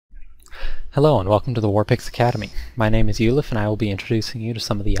Hello and welcome to the Warpix Academy. My name is Ulif and I will be introducing you to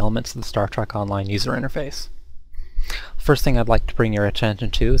some of the elements of the Star Trek Online user interface. The first thing I'd like to bring your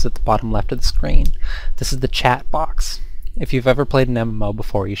attention to is at the bottom left of the screen. This is the chat box. If you've ever played an MMO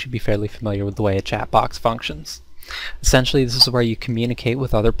before, you should be fairly familiar with the way a chat box functions. Essentially, this is where you communicate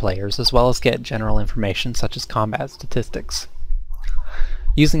with other players as well as get general information such as combat statistics.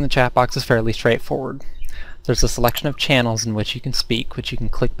 Using the chat box is fairly straightforward. There's a selection of channels in which you can speak, which you can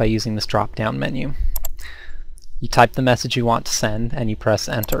click by using this drop-down menu. You type the message you want to send, and you press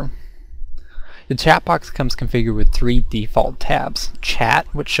enter. The chat box comes configured with three default tabs: Chat,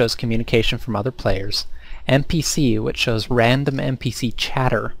 which shows communication from other players; NPC, which shows random NPC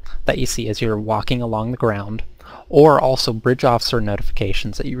chatter that you see as you're walking along the ground, or also bridge officer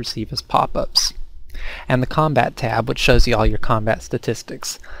notifications that you receive as pop-ups; and the Combat tab, which shows you all your combat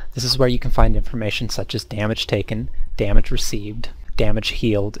statistics. This is where you can find information such as damage taken, damage received, damage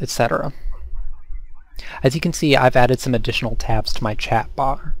healed, etc. As you can see, I've added some additional tabs to my chat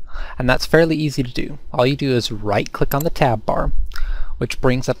bar, and that's fairly easy to do. All you do is right-click on the tab bar, which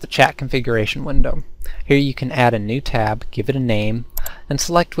brings up the chat configuration window. Here you can add a new tab, give it a name, and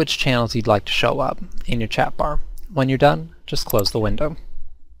select which channels you'd like to show up in your chat bar. When you're done, just close the window.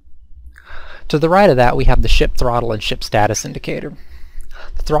 To the right of that, we have the ship throttle and ship status indicator.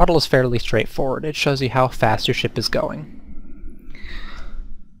 The throttle is fairly straightforward. It shows you how fast your ship is going.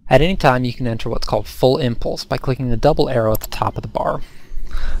 At any time, you can enter what's called full impulse by clicking the double arrow at the top of the bar.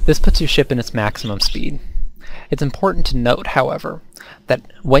 This puts your ship in its maximum speed. It's important to note, however, that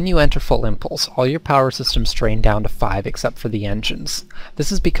when you enter full impulse, all your power systems drain down to 5 except for the engines.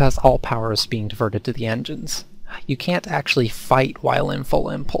 This is because all power is being diverted to the engines. You can't actually fight while in full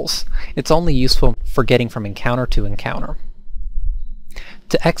impulse. It's only useful for getting from encounter to encounter.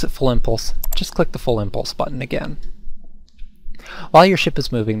 To exit full impulse, just click the full impulse button again. While your ship is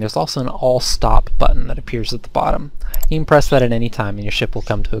moving, there's also an all stop button that appears at the bottom. You can press that at any time and your ship will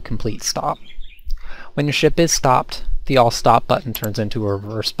come to a complete stop. When your ship is stopped, the all stop button turns into a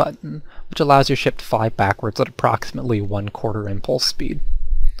reverse button, which allows your ship to fly backwards at approximately 1/4 impulse speed.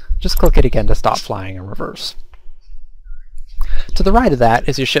 Just click it again to stop flying in reverse. To the right of that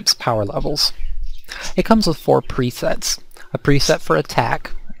is your ship's power levels. It comes with 4 presets: a preset for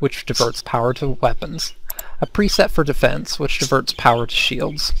attack, which diverts power to weapons; a preset for defense, which diverts power to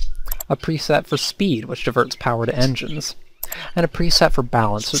shields; a preset for speed, which diverts power to engines; and a preset for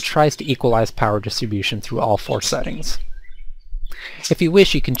balance, which tries to equalize power distribution through all 4 settings. If you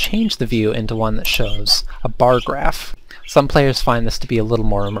wish, you can change the view into one that shows a bar graph. Some players find this to be a little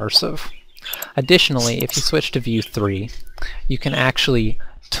more immersive. Additionally, if you switch to view 3, you can actually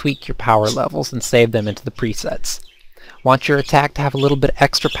tweak your power levels and save them into the presets. Want your attack to have a little bit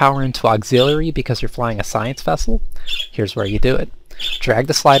extra power into auxiliary because you're flying a science vessel? Here's where you do it. Drag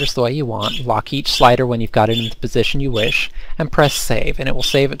the sliders the way you want, lock each slider when you've got it in the position you wish, and press save, and it will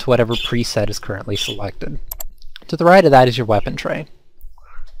save it to whatever preset is currently selected. To the right of that is your weapon tray.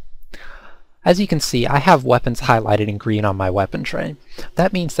 As you can see, I have weapons highlighted in green on my weapon tray.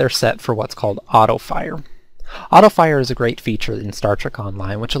 That means they're set for what's called auto-fire. Auto-fire is a great feature in Star Trek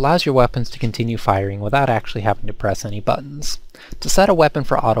Online, which allows your weapons to continue firing without actually having to press any buttons. To set a weapon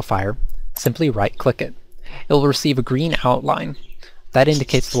for auto-fire, simply right-click it. It will receive a green outline. That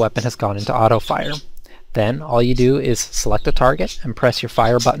indicates the weapon has gone into auto-fire. Then, all you do is select a target and press your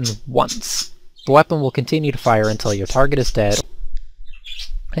fire button once. The weapon will continue to fire until your target is dead.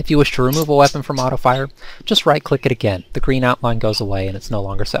 If you wish to remove a weapon from auto-fire, just right-click it again. The green outline goes away and it's no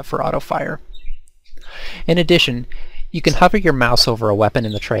longer set for auto-fire. In addition, you can hover your mouse over a weapon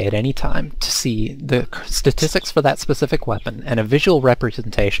in the tray at any time to see the statistics for that specific weapon and a visual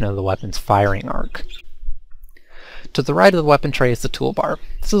representation of the weapon's firing arc. To the right of the weapon tray is the toolbar.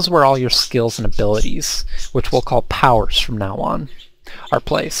 This is where all your skills and abilities, which we'll call powers from now on, are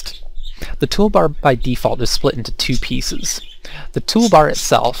placed. The toolbar by default is split into 2 pieces: the toolbar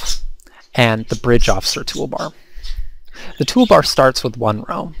itself and the bridge officer toolbar. The toolbar starts with 1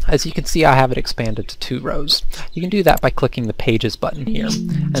 row. As you can see, I have it expanded to 2 rows. You can do that by clicking the Pages button here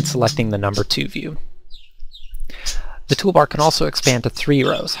and selecting the number 2 view. The toolbar can also expand to 3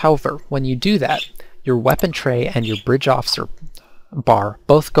 rows. However, when you do that, your weapon tray and your bridge officer bar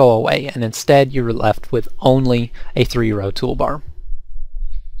both go away, and instead you're left with only a 3-row toolbar.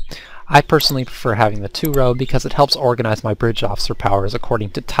 I personally prefer having the 2-row because it helps organize my bridge officer powers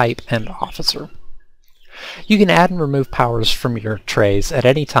according to type and officer. You can add and remove powers from your trays at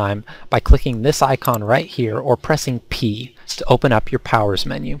any time by clicking this icon right here or pressing P to open up your powers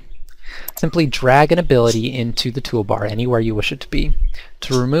menu. Simply drag an ability into the toolbar anywhere you wish it to be.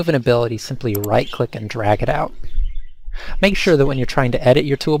 To remove an ability, simply right-click and drag it out. Make sure that when you're trying to edit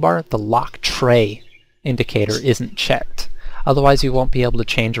your toolbar, the lock tray indicator isn't checked. Otherwise you won't be able to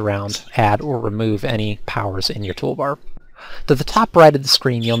change around, add, or remove any powers in your toolbar. To the top right of the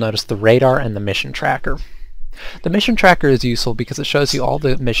screen you'll notice the radar and the mission tracker. The mission tracker is useful because it shows you all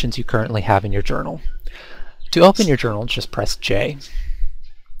the missions you currently have in your journal. To open your journal, just press J.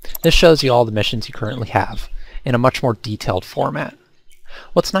 This shows you all the missions you currently have in a much more detailed format.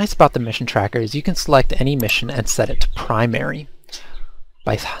 What's nice about the mission tracker is you can select any mission and set it to primary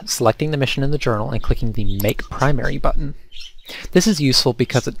by selecting the mission in the journal and clicking the Make Primary button. This is useful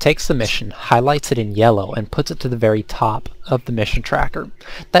because it takes the mission, highlights it in yellow, and puts it to the very top of the mission tracker.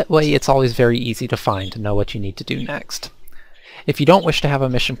 That way it's always very easy to find and know what you need to do next. If you don't wish to have a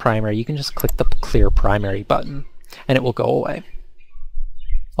mission primary, you can just click the Clear Primary button and it will go away.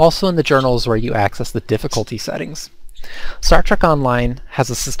 Also in the journal is where you access the difficulty settings. Star Trek Online has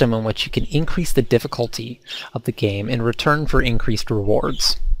a system in which you can increase the difficulty of the game in return for increased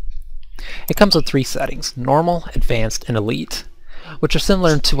rewards. It comes with 3 settings: Normal, Advanced, and Elite, which are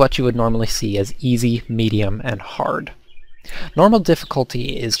similar to what you would normally see as Easy, Medium, and Hard. Normal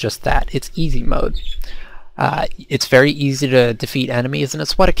difficulty is just that, it's easy mode. It's very easy to defeat enemies, and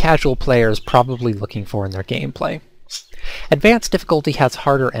it's what a casual player is probably looking for in their gameplay. Advanced difficulty has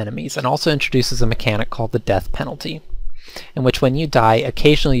harder enemies and also introduces a mechanic called the death penalty, in which when you die,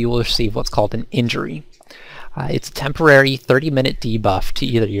 occasionally you will receive what's called an injury. It's a temporary 30-minute debuff to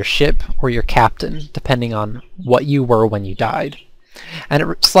either your ship or your captain, depending on what you were when you died, and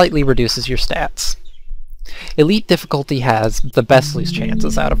it slightly reduces your stats. Elite difficulty has the best lose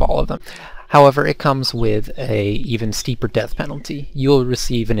chances out of all of them. However, it comes with an even steeper death penalty. You will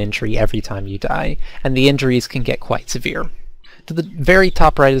receive an injury every time you die, and the injuries can get quite severe. To the very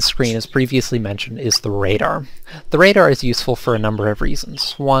top right of the screen, as previously mentioned, is the radar. The radar is useful for a number of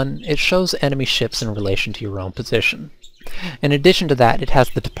reasons. One, it shows enemy ships in relation to your own position. In addition to that, it has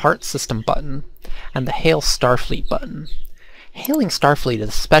the Depart System button and the Hail Starfleet button. Hailing Starfleet is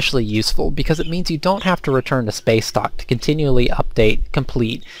especially useful because it means you don't have to return to space dock to continually update,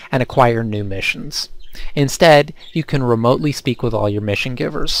 complete, and acquire new missions. Instead, you can remotely speak with all your mission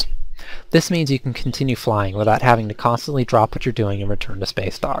givers. This means you can continue flying without having to constantly drop what you're doing and return to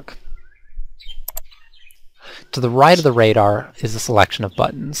space dock. To the right of the radar is a selection of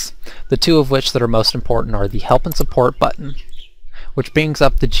buttons, the 2 of which that are most important are the Help and Support button, which brings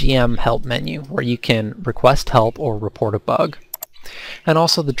up the GM Help menu, where you can request help or report a bug, and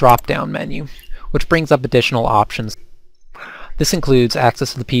also the drop-down menu, which brings up additional options. This includes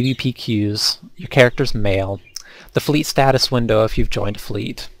access to the PvP queues, your character's mail, the fleet status window if you've joined a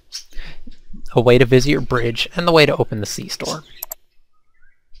fleet, a way to visit your bridge, and the way to open the C-store.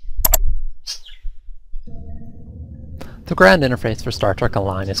 The ground interface for Star Trek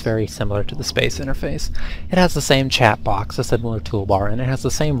Online is very similar to the space interface. It has the same chat box, a similar toolbar, and it has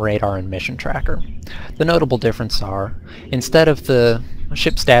the same radar and mission tracker. The notable differences are, instead of the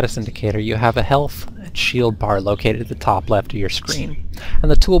ship status indicator, you have a health and shield bar located at the top left of your screen,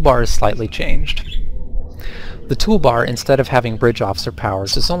 and the toolbar is slightly changed. The toolbar, instead of having bridge officer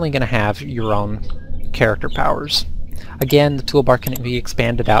powers, is only going to have your own character powers. Again, the toolbar can be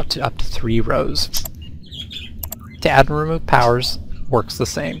expanded out to up to 3 rows. To add and remove powers works the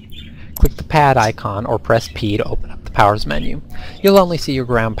same. Click the pad icon or press P to open up the powers menu. You'll only see your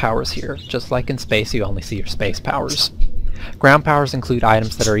ground powers here. Just like in space, you only see your space powers. Ground powers include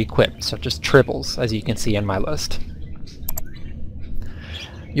items that are equipped, such as tribbles, as you can see in my list.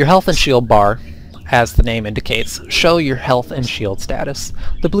 Your health and shield bar, as the name indicates, show your health and shield status.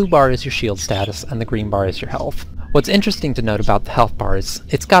 The blue bar is your shield status, and the green bar is your health. What's interesting to note about the health bar is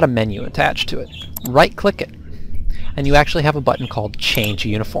it's got a menu attached to it. Right-click it, and you actually have a button called Change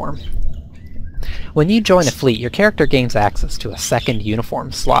Uniform. When you join a fleet, your character gains access to a second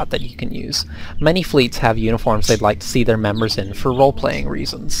uniform slot that you can use. Many fleets have uniforms they'd like to see their members in for role-playing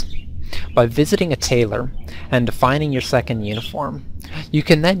reasons. By visiting a tailor and defining your second uniform, you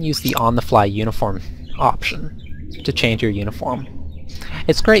can then use the on-the-fly uniform option to change your uniform.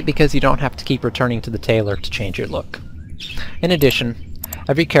 It's great because you don't have to keep returning to the tailor to change your look. In addition,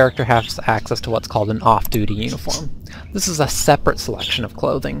 every character has access to what's called an off-duty uniform. This is a separate selection of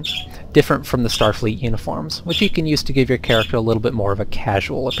clothing, different from the Starfleet uniforms, which you can use to give your character a little bit more of a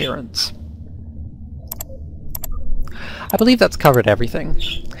casual appearance. I believe that's covered everything.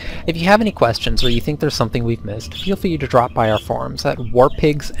 If you have any questions or you think there's something we've missed, feel free to drop by our forums at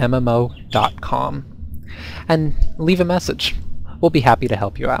warpigsmmo.com and leave a message. We'll be happy to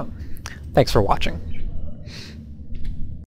help you out. Thanks for watching.